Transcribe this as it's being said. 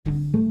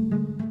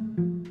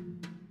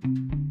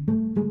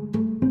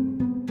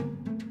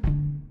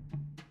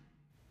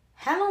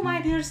Hello,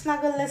 my dear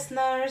Snuggle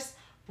listeners.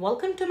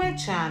 Welcome to my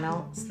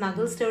channel,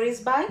 Snuggle Stories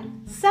by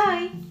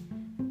Sai.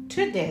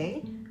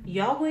 Today,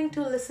 you're going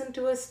to listen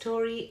to a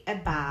story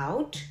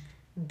about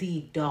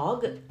the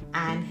dog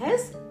and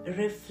his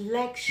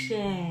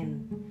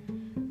reflection.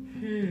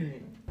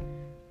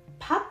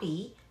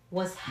 Puppy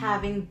was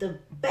having the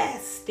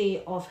best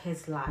day of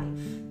his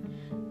life.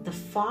 The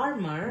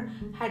farmer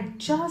had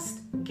just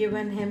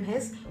given him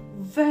his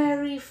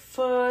very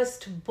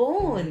first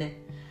bone.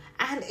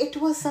 And it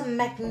was a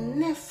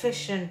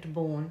magnificent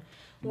bone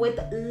with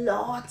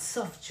lots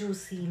of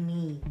juicy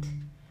meat.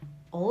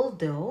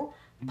 Although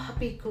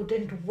Puppy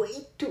couldn't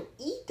wait to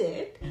eat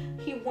it,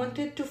 he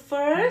wanted to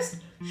first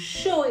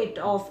show it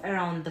off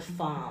around the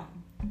farm.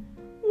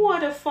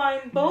 "What a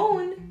fine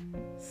bone,"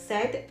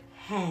 said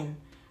Hen,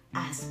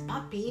 as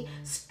Puppy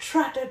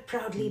strutted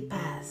proudly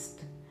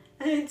past.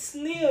 "It's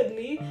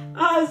nearly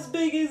as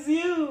big as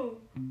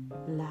you,"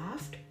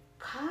 laughed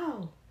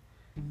Cow.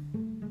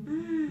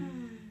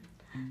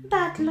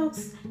 "That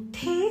looks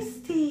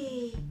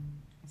tasty,"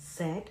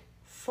 said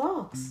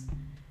Fox.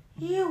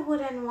 "You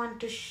wouldn't want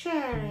to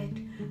share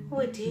it,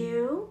 would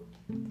you?"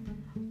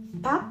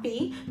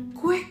 Puppy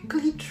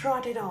quickly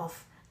trotted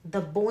off,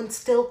 the bone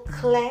still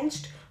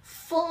clenched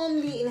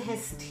firmly in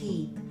his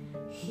teeth.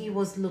 He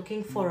was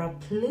looking for a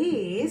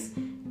place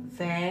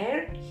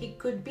where he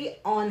could be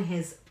on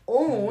his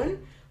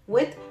own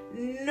with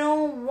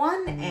no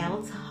one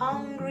else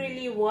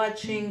hungrily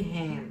watching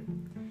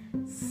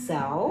him.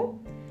 So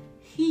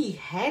he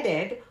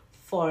headed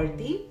for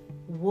the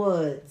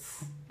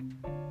woods.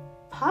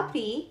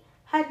 Puppy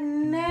had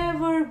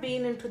never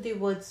been into the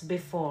woods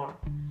before.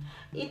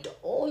 It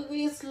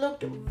always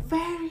looked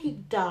very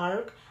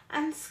dark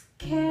and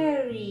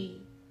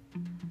scary.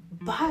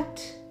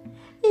 But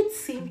it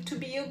seemed to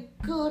be a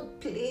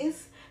good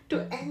place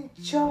to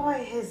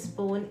enjoy his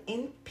bone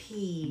in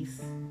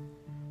peace.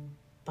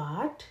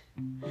 But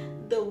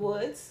the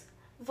woods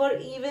were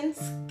even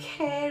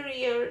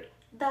scarier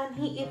than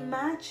he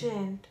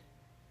imagined.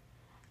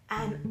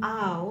 An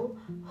owl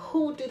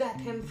hooted at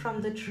him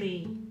from the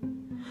tree.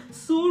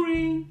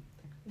 "Sorry,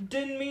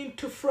 didn't mean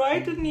to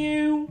frighten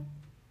you,"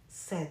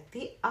 said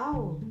the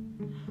owl.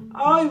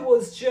 "I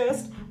was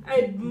just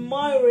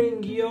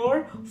admiring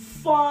your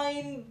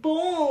fine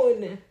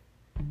bone.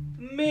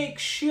 Make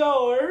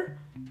sure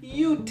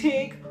you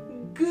take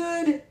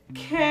good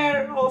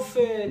care of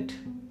it."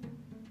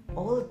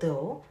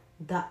 Although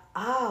the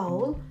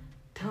owl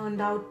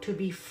turned out to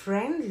be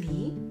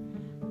friendly,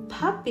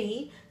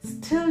 Puppy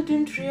still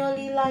didn't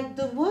really like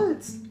the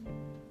woods.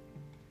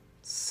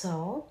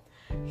 So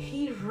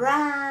he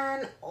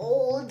ran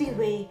all the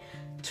way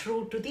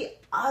through to the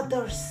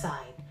other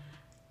side,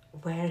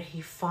 where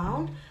he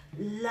found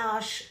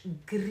lush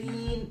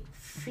green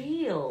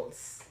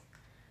fields.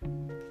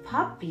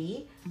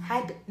 Puppy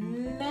had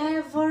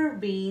never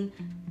been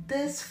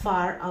this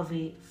far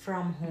away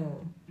from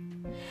home.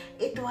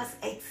 It was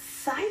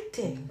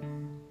exciting,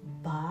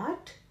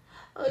 but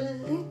a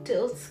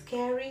little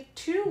scary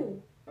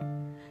too.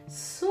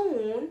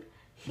 Soon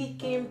he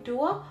came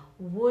to a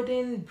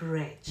wooden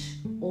bridge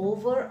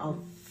over a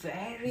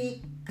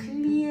very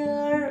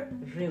clear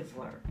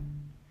river.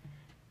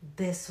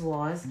 This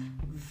was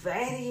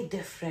very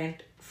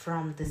different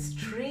from the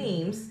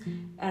streams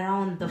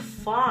around the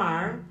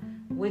farm,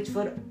 which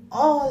were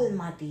all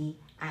muddy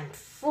and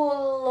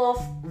full of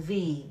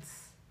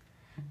weeds.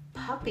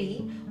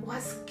 Puppy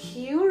was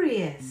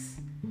curious.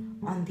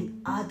 On the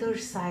other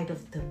side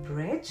of the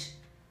bridge,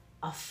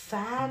 a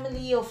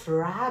family of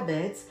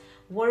rabbits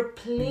were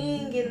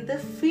playing in the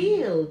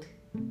field.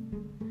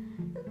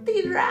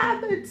 "The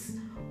rabbits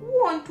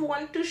won't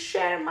want to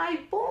share my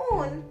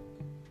bone,"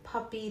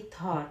 Puppy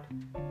thought.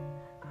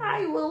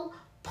 "I will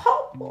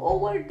pop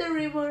over the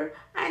river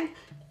and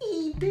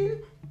eat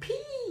in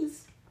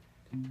peace."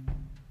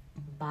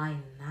 By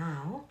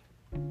now,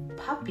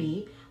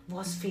 Puppy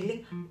was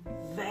feeling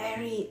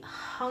very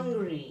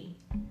hungry.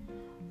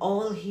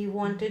 All he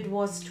wanted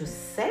was to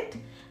sit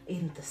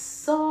in the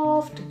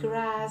soft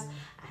grass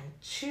and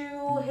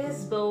chew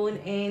his bone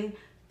in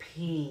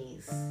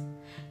peace.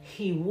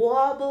 He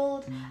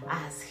wobbled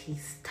as he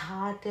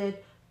started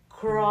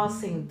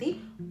crossing the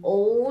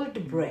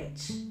old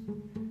bridge.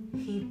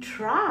 He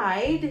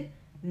tried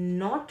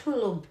not to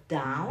look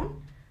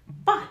down,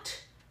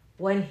 but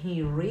when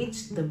he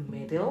reached the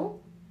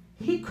middle,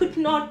 he could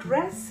not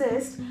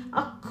resist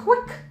a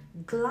quick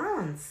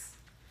glance.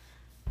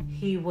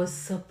 He was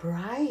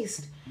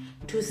surprised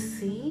to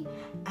see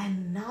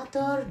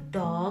another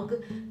dog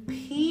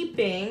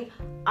peeping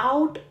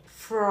out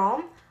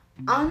from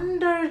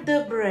under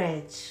the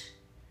bridge.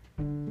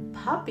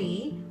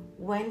 Puppy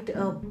went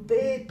a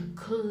bit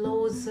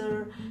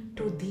closer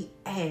to the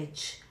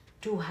edge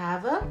to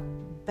have a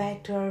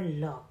better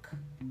look.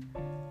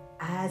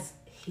 As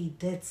he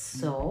did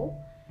so,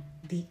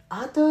 the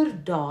other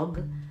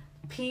dog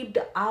peeped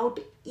out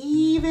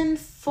even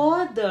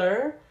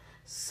further,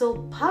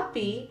 so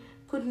Puppy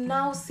could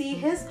now see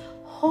his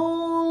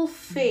whole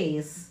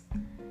face.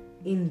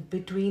 In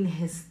between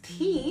his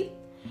teeth,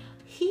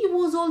 he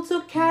was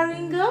also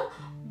carrying a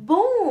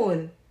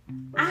bone.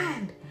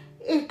 And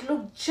it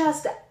looked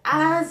just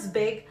as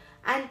big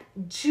and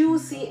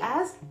juicy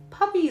as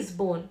Puppy's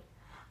bone.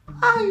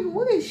 I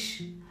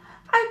wish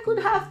I could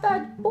have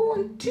that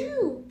bone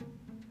too,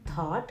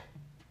 thought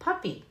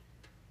Puppy.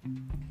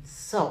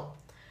 So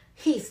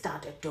he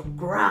started to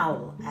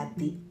growl at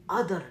the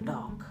other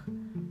dog,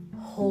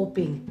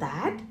 hoping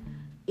that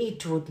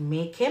it would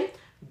make him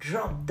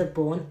drop the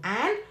bone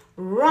and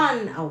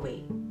run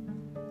away.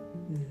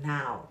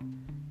 Now,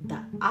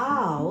 the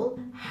owl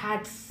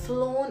had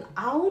flown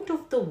out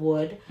of the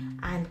wood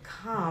and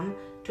come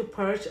to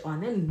perch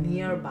on a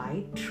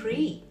nearby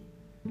tree.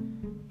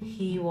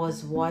 He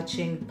was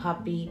watching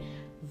Puppy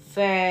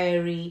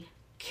very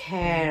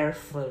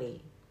carefully.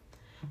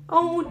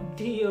 "Oh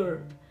dear,"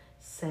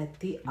 said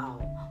the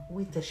owl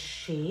with a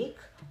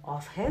shake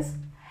of his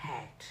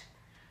head.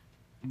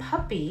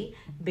 Puppy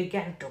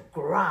began to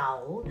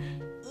growl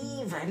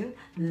even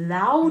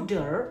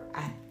louder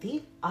at the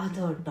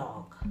other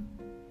dog.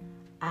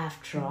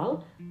 After all,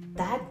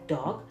 that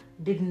dog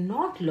did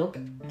not look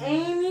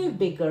any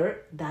bigger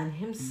than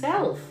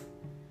himself.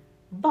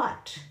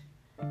 But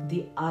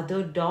the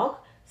other dog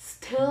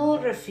still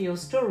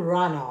refused to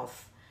run off,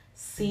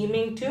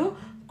 seeming to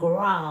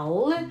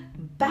growl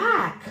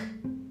back.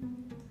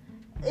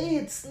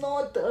 "It's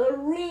not a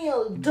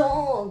real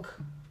dog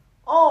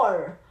or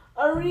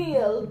a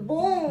real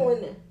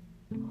bone,"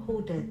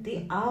 hooted the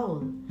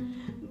owl.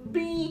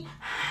 "Be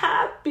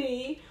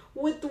happy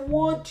with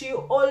what you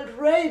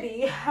already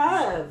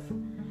have,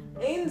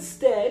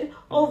 instead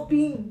of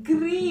being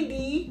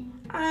greedy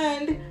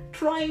and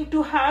trying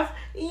to have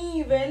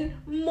even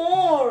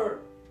more."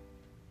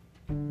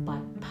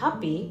 But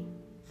Puppy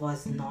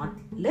was not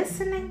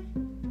listening.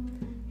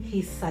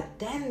 He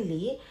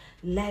suddenly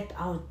let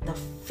out the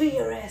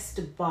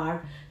fiercest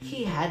bark he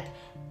had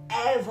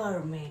ever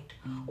made.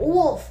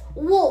 "Woof,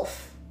 woof!"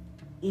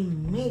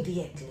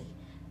 Immediately,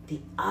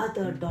 the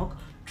other dog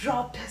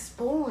dropped his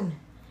bone.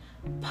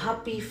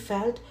 Puppy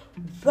felt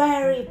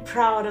very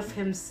proud of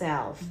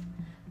himself.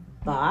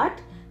 But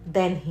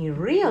then he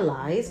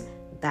realized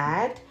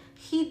that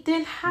he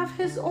didn't have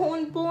his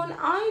own bone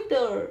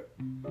either.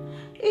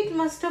 It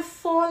must have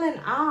fallen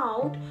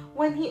out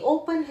when he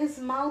opened his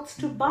mouth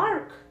to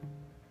bark.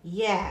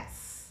 Yes,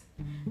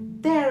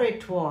 there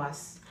it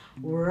was,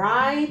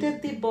 right at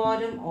the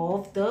bottom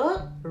of the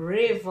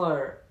river.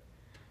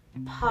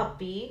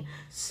 Puppy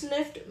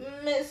sniffed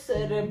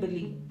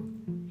miserably.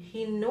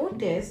 He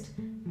noticed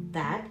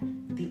that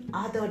the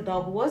other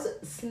dog was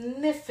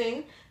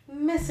sniffing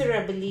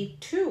miserably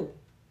too.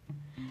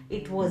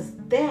 It was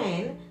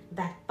then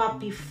that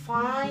Puppy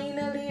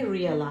finally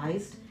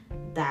realized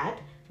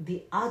that the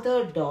other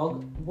dog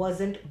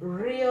wasn't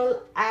real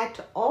at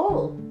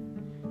all,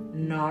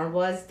 nor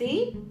was the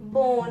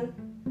bone.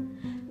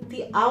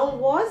 The owl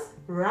was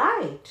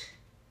right.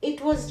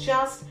 It was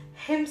just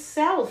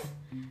himself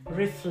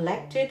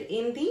reflected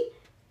in the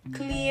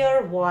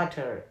clear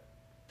water.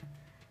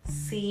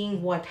 Seeing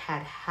what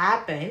had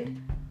happened,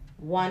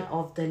 one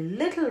of the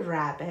little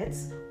rabbits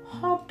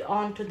hopped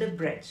onto the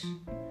bridge.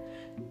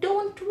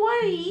 "Don't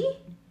worry,"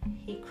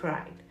 he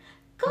cried.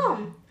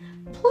 "Come,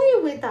 play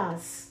with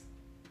us."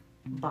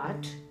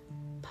 But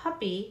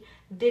Puppy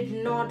did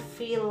not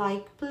feel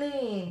like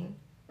playing.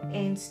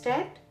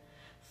 Instead,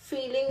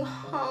 feeling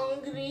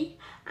hungry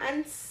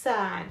and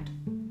sad,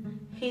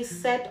 he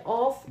set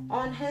off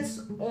on his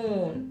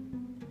own.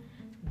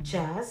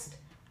 Just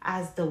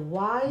as the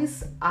wise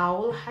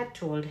owl had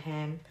told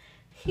him,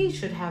 he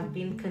should have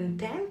been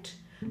content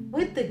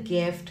with the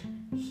gift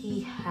he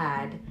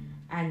had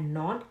and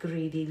not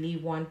greedily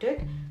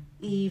wanted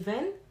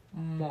even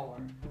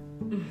more.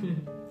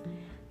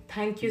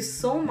 Thank you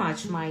so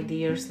much, my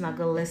dear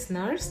Snuggle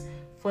listeners,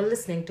 for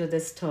listening to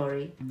this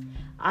story.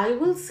 I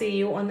will see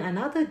you on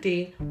another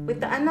day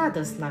with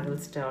another Snuggle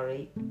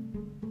story.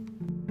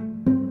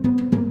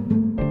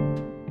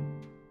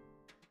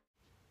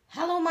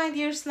 Hello, my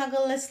dear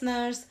Snuggle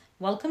listeners.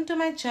 Welcome to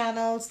my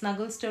channel,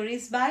 Snuggle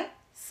Stories by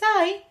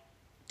Sai.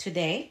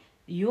 Today,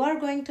 you are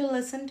going to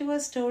listen to a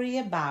story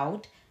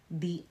about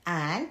the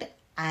ant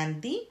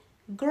and the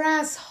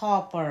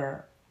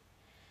grasshopper.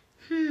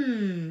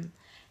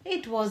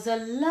 It was a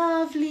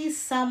lovely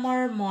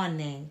summer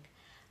morning,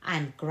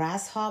 and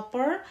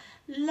Grasshopper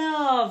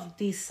loved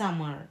the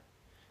summer.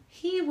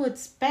 He would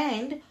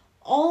spend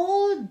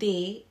all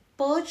day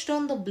perched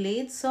on the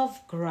blades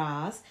of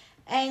grass,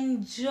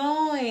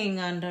 enjoying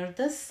under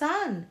the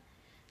sun.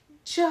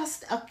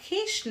 Just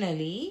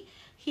occasionally,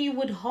 he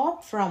would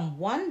hop from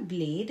one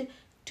blade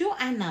to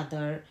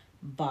another,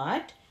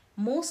 but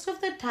most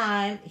of the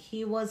time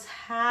he was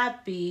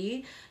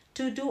happy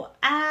to do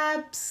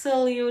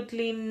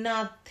absolutely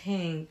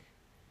nothing.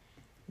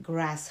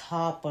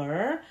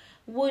 Grasshopper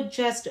would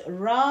just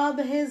rub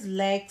his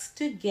legs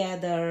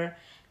together,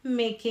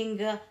 making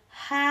a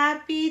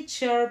happy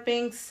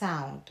chirping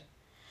sound.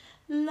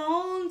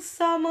 Long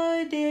summer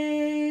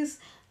days,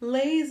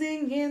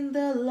 lazing in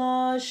the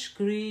lush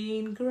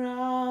green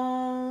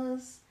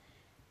grass,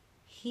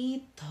 he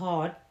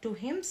thought to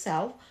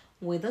himself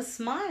with a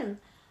smile.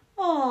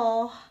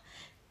 Oh,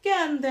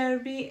 Can there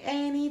be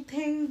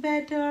anything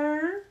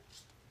better?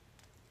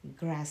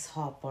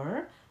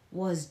 Grasshopper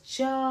was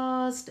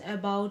just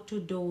about to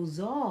doze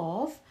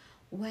off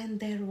when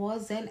there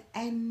was an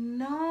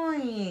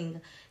annoying,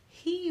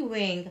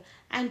 heaving,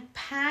 and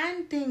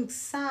panting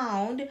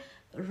sound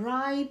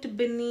right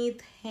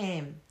beneath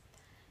him.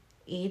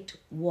 It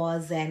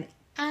was an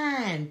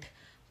ant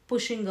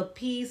pushing a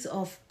piece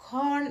of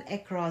corn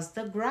across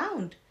the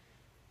ground.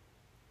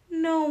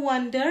 No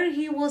wonder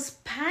he was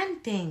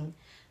panting.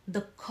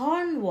 The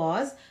corn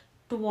was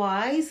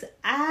twice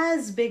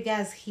as big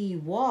as he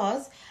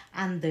was,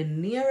 and the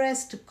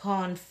nearest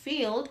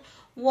cornfield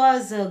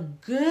was a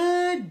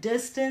good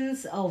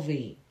distance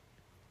away.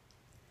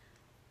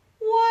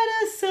 What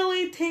a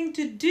silly thing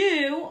to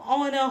do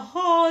on a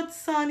hot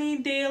sunny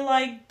day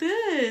like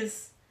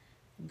this!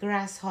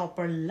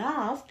 Grasshopper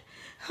laughed.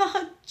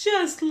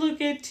 Just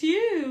look at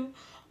you,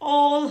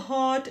 all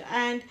hot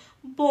and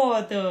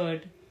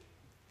bothered.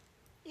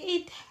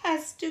 It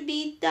has to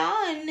be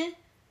done,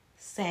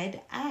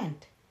 said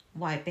Ant,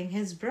 wiping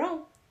his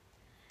brow.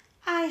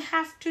 I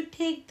have to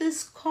take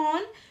this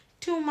corn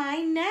to my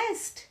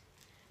nest.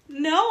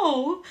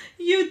 No,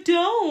 you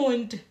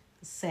don't,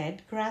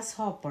 said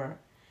Grasshopper.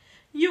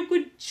 You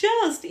could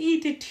just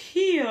eat it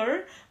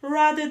here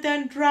rather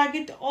than drag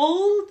it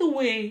all the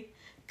way.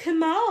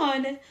 Come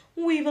on,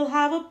 we will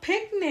have a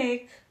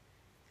picnic.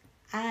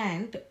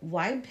 Ant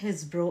wiped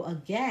his brow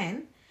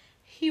again.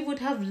 He would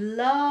have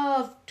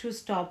loved to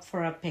stop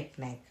for a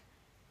picnic,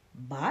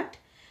 but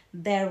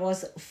there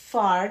was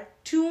far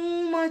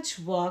too much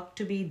work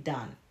to be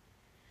done.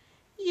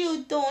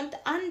 You don't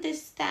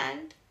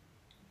understand,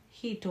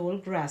 he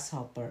told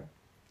Grasshopper.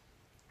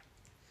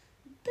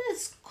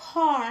 This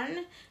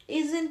corn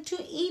isn't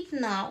to eat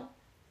now.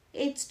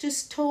 It's to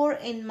store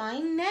in my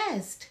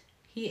nest,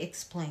 he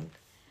explained.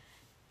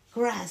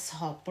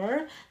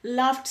 Grasshopper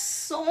laughed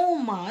so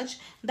much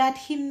that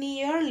he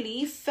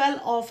nearly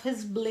fell off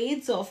his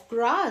blades of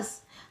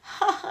grass.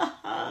 Ha ha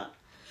ha!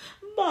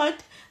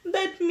 But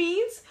that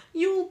means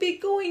you'll be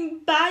going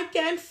back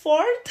and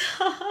forth,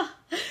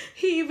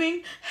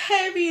 heaving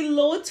heavy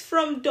loads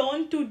from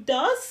dawn to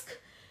dusk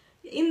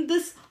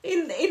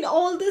in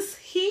all this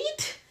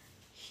heat,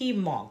 he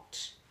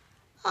mocked.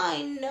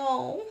 I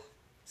know,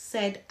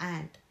 said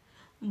Ant,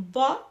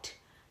 but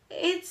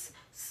it's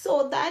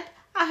so that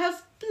I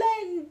have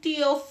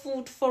plenty of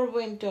food for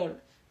winter.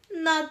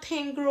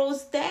 Nothing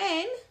grows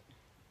then.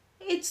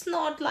 It's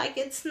not like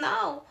it's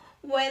now,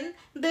 when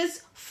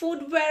there's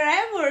food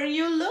wherever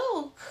you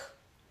look.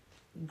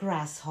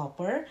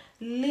 Grasshopper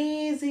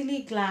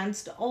lazily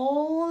glanced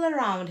all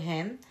around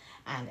him,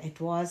 and it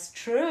was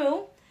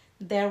true.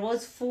 There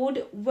was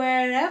food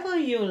wherever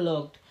you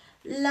looked.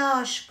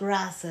 Lush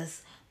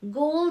grasses,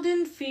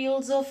 golden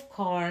fields of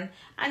corn,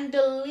 and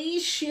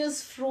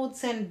delicious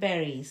fruits and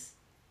berries.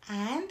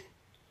 And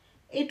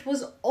it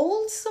was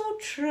also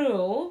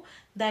true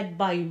that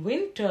by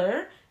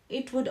winter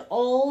it would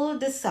all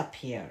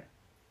disappear.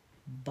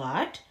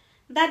 But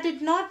that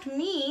did not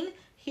mean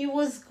he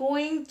was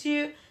going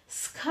to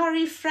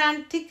scurry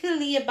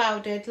frantically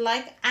about it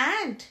like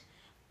Ant,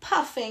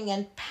 puffing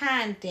and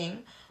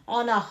panting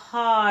on a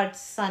hot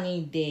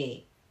sunny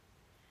day.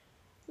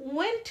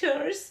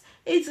 Winter's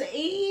is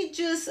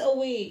ages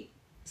away,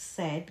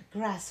 said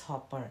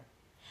Grasshopper.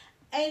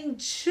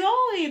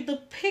 Enjoy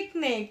the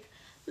picnic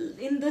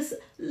in this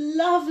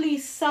lovely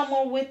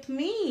summer with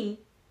me.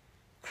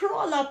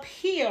 Crawl up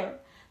here.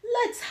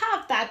 Let's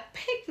have that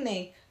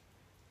picnic.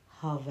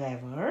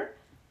 However,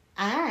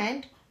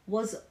 Ant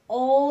was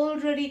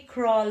already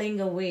crawling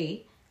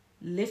away,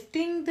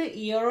 lifting the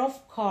ear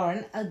of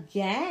corn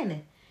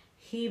again,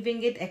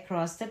 heaving it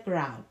across the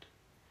ground.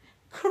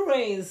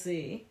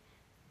 Crazy,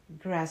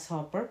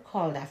 Grasshopper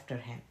called after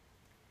him.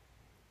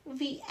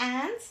 We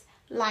ants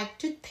like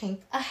to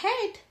think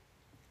ahead,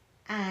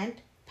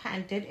 Ant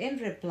panted in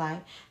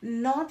reply,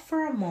 not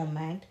for a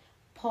moment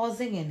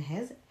pausing in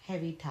his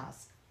heavy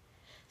task.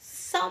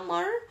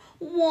 Summer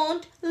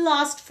won't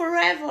last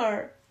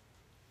forever.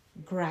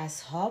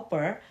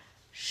 Grasshopper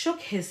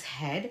shook his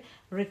head,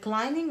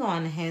 reclining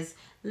on his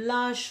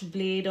lush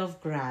blade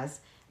of grass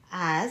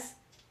as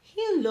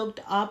he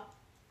looked up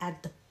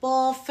at the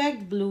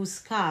perfect blue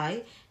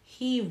sky.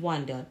 He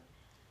wondered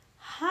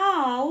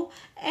how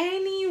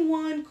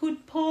anyone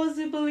could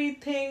possibly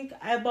think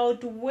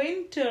about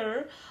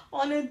winter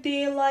on a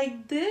day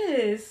like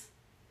this.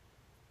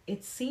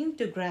 It seemed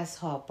to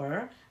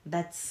Grasshopper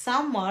that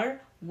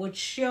summer would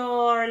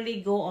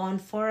surely go on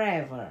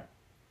forever.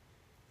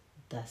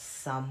 The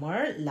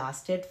summer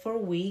lasted for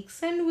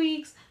weeks and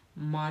weeks,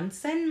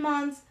 months and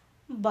months,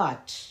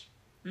 but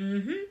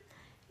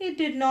it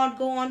did not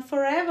go on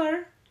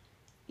forever.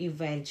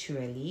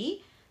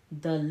 Eventually,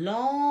 the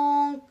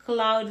long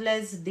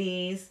cloudless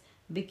days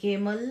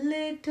became a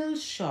little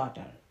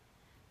shorter.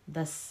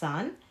 The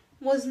sun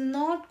was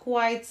not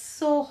quite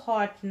so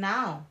hot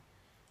now,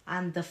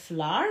 and the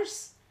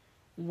flowers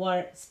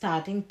were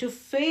starting to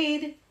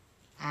fade,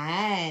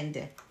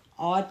 and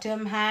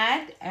autumn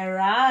had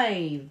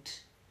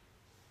arrived.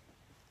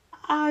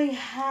 I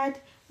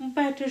had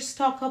Better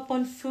stock up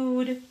on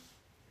food,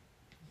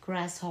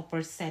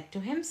 Grasshopper said to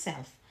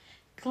himself,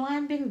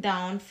 climbing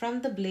down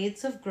from the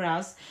blades of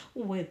grass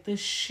with a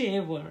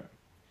shiver.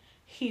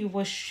 He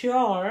was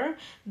sure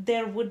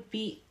there would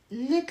be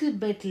little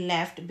bit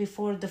left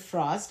before the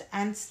frost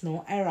and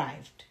snow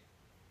arrived.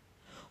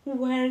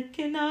 Where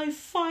can I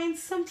find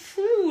some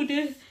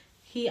food?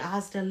 He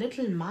asked a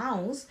little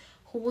mouse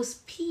who was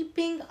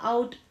peeping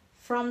out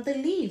from the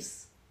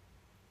leaves.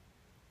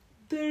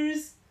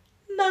 There's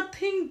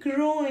nothing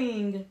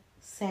growing,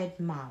 said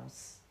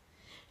Mouse.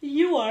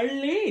 You are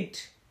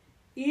late,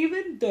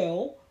 even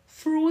though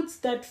fruits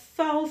that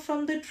fell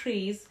from the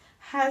trees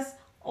has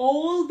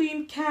all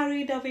been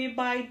carried away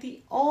by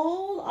the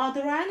all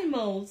other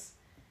animals.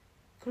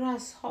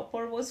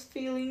 Grasshopper was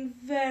feeling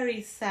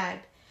very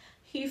sad.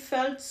 He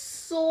felt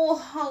so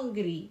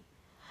hungry.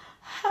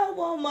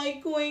 How am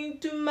I going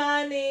to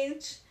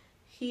manage?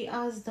 He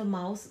asked the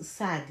mouse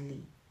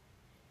sadly.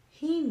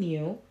 He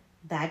knew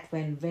that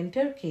when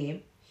winter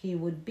came, he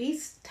would be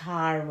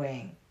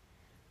starving.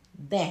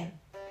 Then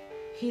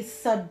he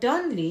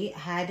suddenly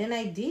had an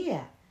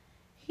idea.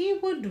 He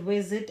would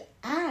visit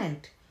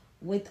Ant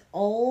with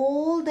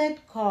all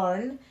that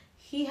corn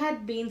he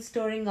had been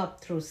storing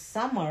up through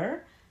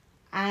summer.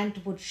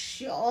 Ant would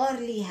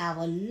surely have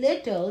a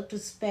little to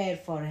spare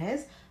for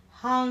his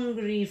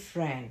hungry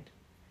friend.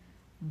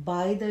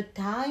 By the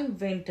time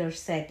winter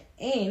set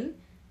in,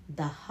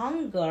 the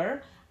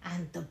hunger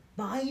and the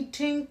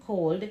biting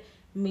cold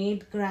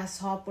made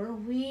Grasshopper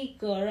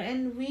weaker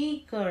and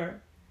weaker.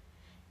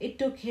 It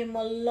took him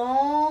a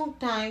long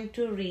time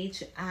to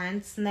reach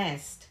Ant's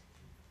nest.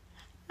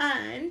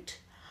 Ant,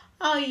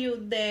 are you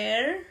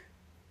there?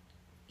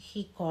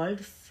 He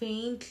called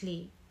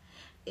faintly.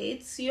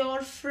 It's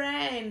your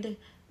friend,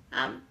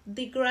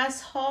 the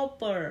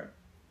grasshopper.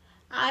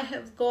 I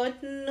have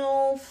got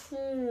no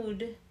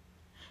food.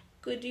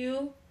 Could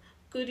you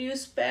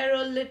spare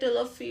a little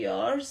of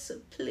yours,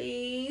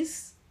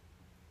 please?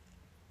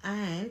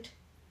 Ant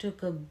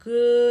took a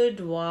good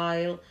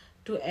while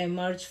to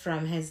emerge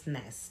from his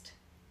nest.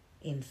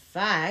 In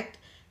fact,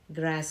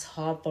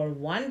 Grasshopper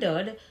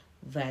wondered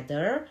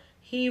whether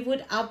he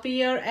would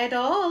appear at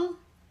all.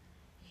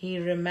 He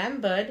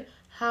remembered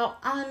how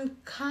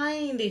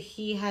unkind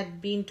he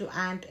had been to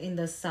Ant in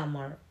the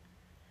summer.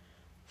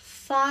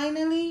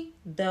 Finally,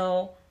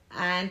 though,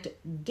 Ant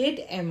did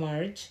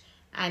emerge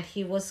and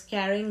he was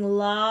carrying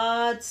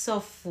lots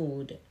of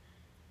food.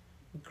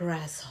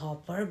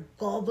 Grasshopper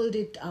gobbled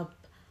it up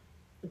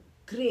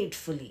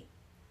gratefully.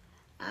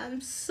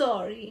 I'm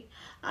sorry,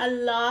 I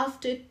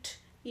laughed at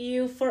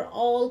you for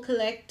all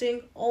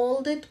collecting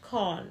all that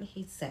corn,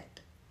 he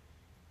said.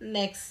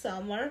 Next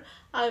summer,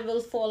 I will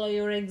follow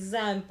your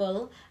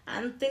example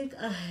and think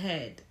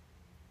ahead.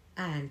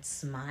 Ant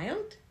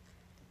smiled,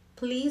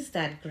 pleased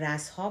that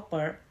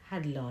Grasshopper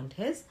had learned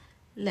his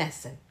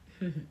lesson.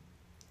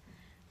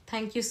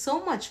 Thank you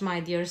so much, my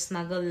dear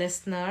Snuggle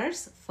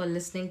listeners, for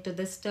listening to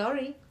this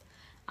story.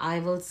 I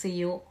will see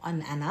you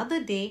on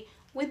another day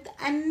with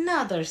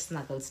another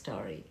Snuggle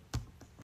story.